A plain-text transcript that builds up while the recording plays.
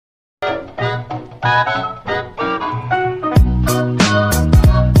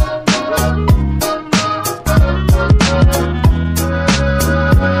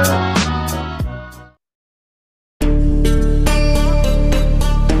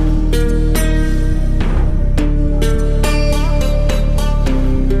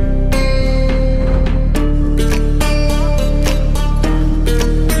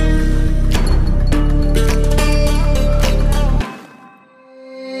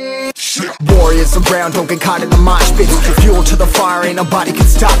Warriors around, don't get caught in the mosh pit. Fuel to the fire, ain't nobody can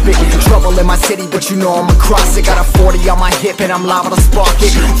stop it. Trouble in my city, but you know I'm across it. Got a 40 on my hip and I'm liable to spark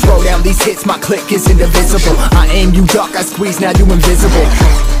it. Throw down these hits, my click is indivisible. I aim, you duck, I squeeze, now you invisible.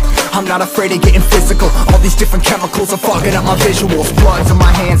 I'm not afraid of getting physical. All these different chemicals are fogging up my visuals. Bloods on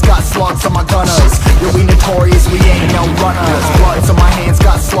my hands, got slugs on my gunners. Yo, we notorious, we ain't no runners. Bloods on my hands,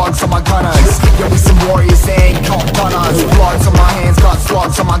 got slugs on my gunners. Yo, we some warriors, they ain't called gunners. Bloods on my hands, got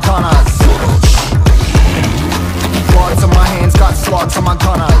slugs on my gunners. Bloods on my hands, got slugs on my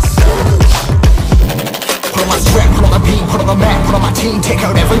gunners. Put on my strap, put on the beat, put on the map, put on my team. Take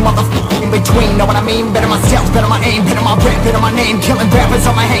out every motherfucker in between, know what I mean? Better myself, better my aim, better my rap, better my name. Killing rappers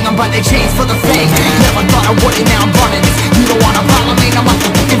on my hang, I'm by their chains for the fame. Never thought I would it, now I'm running this. You don't wanna follow me, now I'm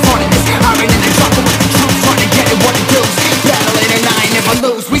in front of this. I ran in the jungle with the truth, trying to get it what it does. Battling and I ain't never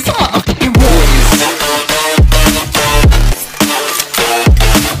lose, we some motherfucking warriors.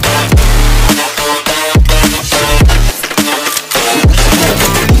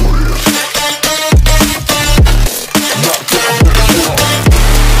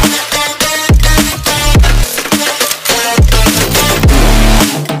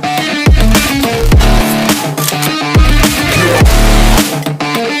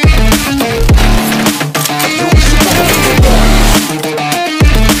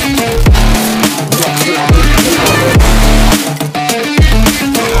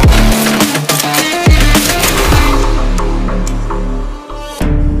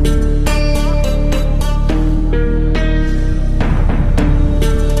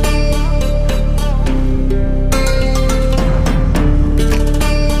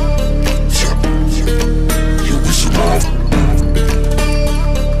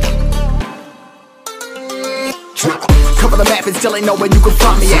 Still ain't know where you can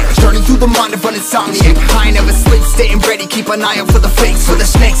find me at. Journey through the mind of an insomniac. I ain't never sleep, staying ready, keep an eye out for the fakes. For the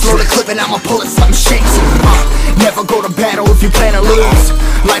snakes, load a clip and I'ma pull it, something shakes. Never go to battle if you plan to lose.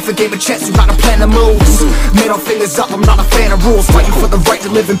 Life a game of chess, you gotta plan the moves. Middle fingers up, I'm not a fan of rules. Fighting for the right to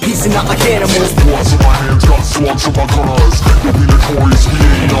live in peace and not like animals. Bloods in my hands, got slugs on my gunners. You'll be notorious, we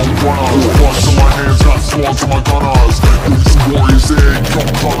ain't no runners. Bloods in my hands, got slugs on my gunners. You'll be some warriors, they ain't no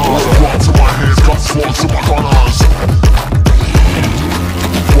gunners. Bloods in my hands, got slugs on my gunners.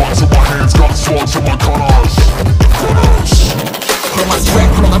 Bloods in my hands, got slugs on my gunners. Put on my strap,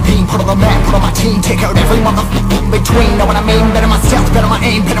 put on the beam, put on the map, put on my team. Take out every motherfucker in between, know what I mean? Better myself, better my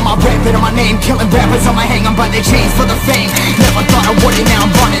aim, better my rap, better my name. Killing rappers on my hang, I'm by their chains for the fame. Never thought I would it, now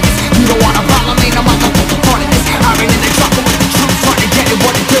I'm running this. You don't wanna follow me, now I'm motherfucking running this. I ran in the jungle with the truth, trying to get it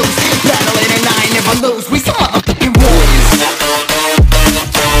what it does. Battling and I ain't never lose, we some motherfucking warriors.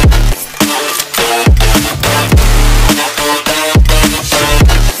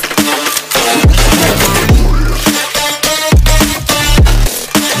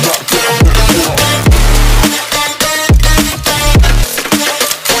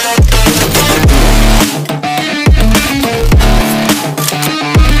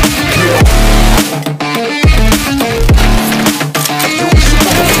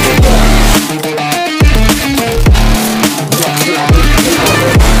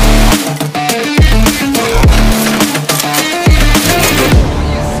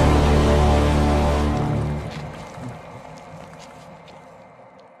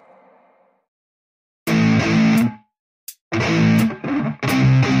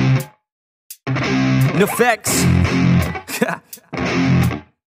 Effects.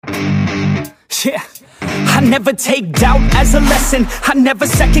 Yeah. I never take doubt as a lesson. I never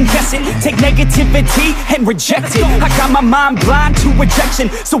second guess it. Take negativity and reject it. I got my mind blind to rejection,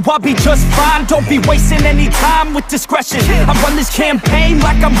 so I'll be just fine. Don't be wasting any time with discretion. I run this campaign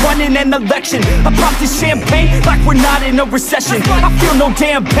like I'm running an election. I pop this champagne like we're not in a recession. I feel no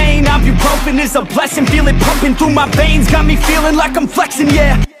damn pain. Ibuprofen is a blessing. Feel it pumping through my veins. Got me feeling like I'm flexing,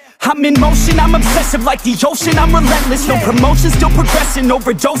 yeah. I'm in motion, I'm obsessive like the ocean, I'm relentless. No promotion, still progressing,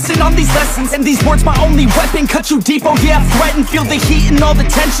 overdosing on these lessons. And these words my only weapon, cut you deep, oh yeah, I threaten. Feel the heat and all the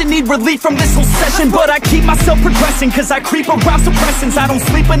tension, need relief from this whole session. But I keep myself progressing, cause I creep around suppressants. I don't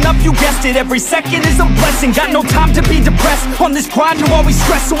sleep enough, you guessed it, every second is a blessing. Got no time to be depressed, on this grind you always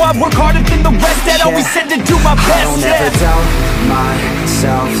stress. So I work harder than the rest, that always said to do my best. I don't ever doubt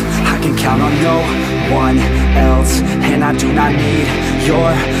myself, I can count on no one else, and I do not need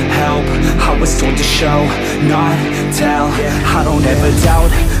your help. I was told to show, not tell. I don't ever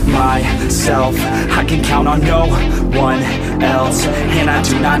doubt myself. I can count on no one else, and I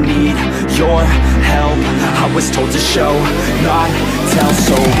do not need your help. I was told to show, not tell.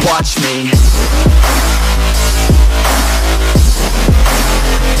 So watch me.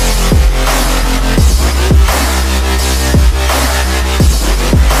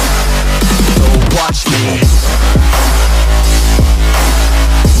 Watch me.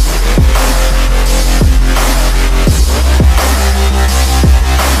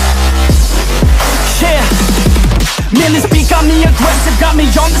 Yeah. Man, this beat got me aggressive, got me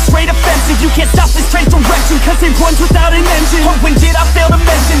on the straight offensive. You can't stop this train direction, cause it runs without an engine. Oh, when did I fail to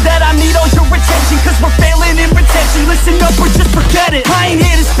mention that I need all your attention? Cause we're failing in retention, listen up or just forget it. I ain't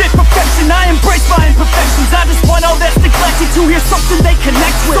here to spit perfection, I embrace my imperfections. I just want all that's neglected to hear something they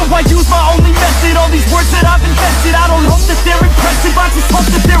connect with. So I use my only method, all these words that I've invented. I don't hope that they're impressive, I just hope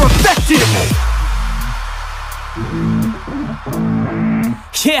that they're effective.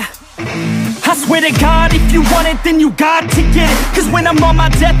 Yeah, I swear to God, if you want it, then you got to get it. Cause when I'm on my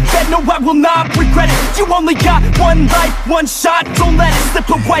deathbed, no, I will not regret it. You only got one life, one shot, don't let it slip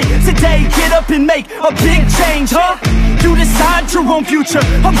away. Today, get up and make a big change, huh? You decide your own future,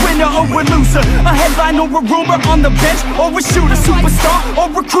 a winner or a loser, a headline or a rumor, on the bench or a shooter, superstar or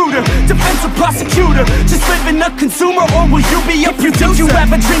recruiter, defensive prosecutor, just living a consumer, or will you be a producer? If you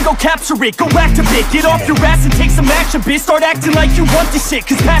have a dream, go capture it, go activate, get off your ass and take some action, bitch. Start acting like you want this shit,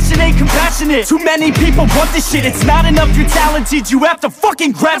 cause passion ain't compassionate. Too many people want this shit, it's not enough you're talented, you have to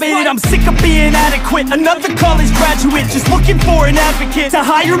fucking grab it. I'm sick of being adequate, another college graduate, just looking for an advocate to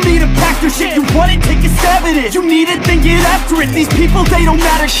hire me to pack their shit. You want it, take a stab at it, you need it, then get after it. These people, they don't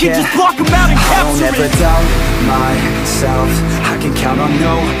matter, shit, just block them out and capture it. I don't ever doubt myself, I can count on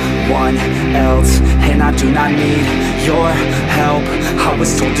no one else, and I do not need your help. I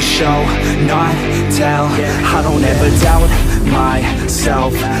was told to show, not tell. I don't ever doubt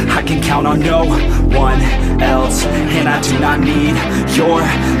myself, I can count on no one else, and I do not need your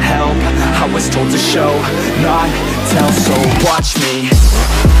help. I was told to show, not tell. So watch me.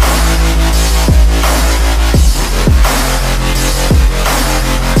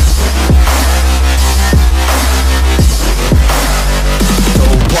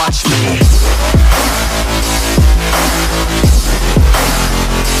 Watch me.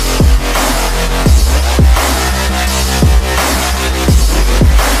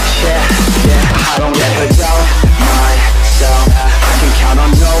 I don't ever doubt myself, I can count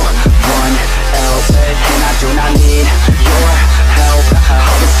on no one else, and I do not need your help.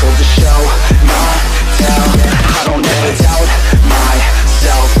 I was told to show, not tell. I don't ever doubt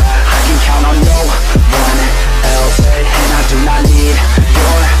myself, I can count on no one else, and I do not need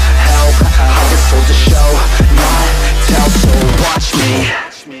your help. I was told to show, not tell. So watch me.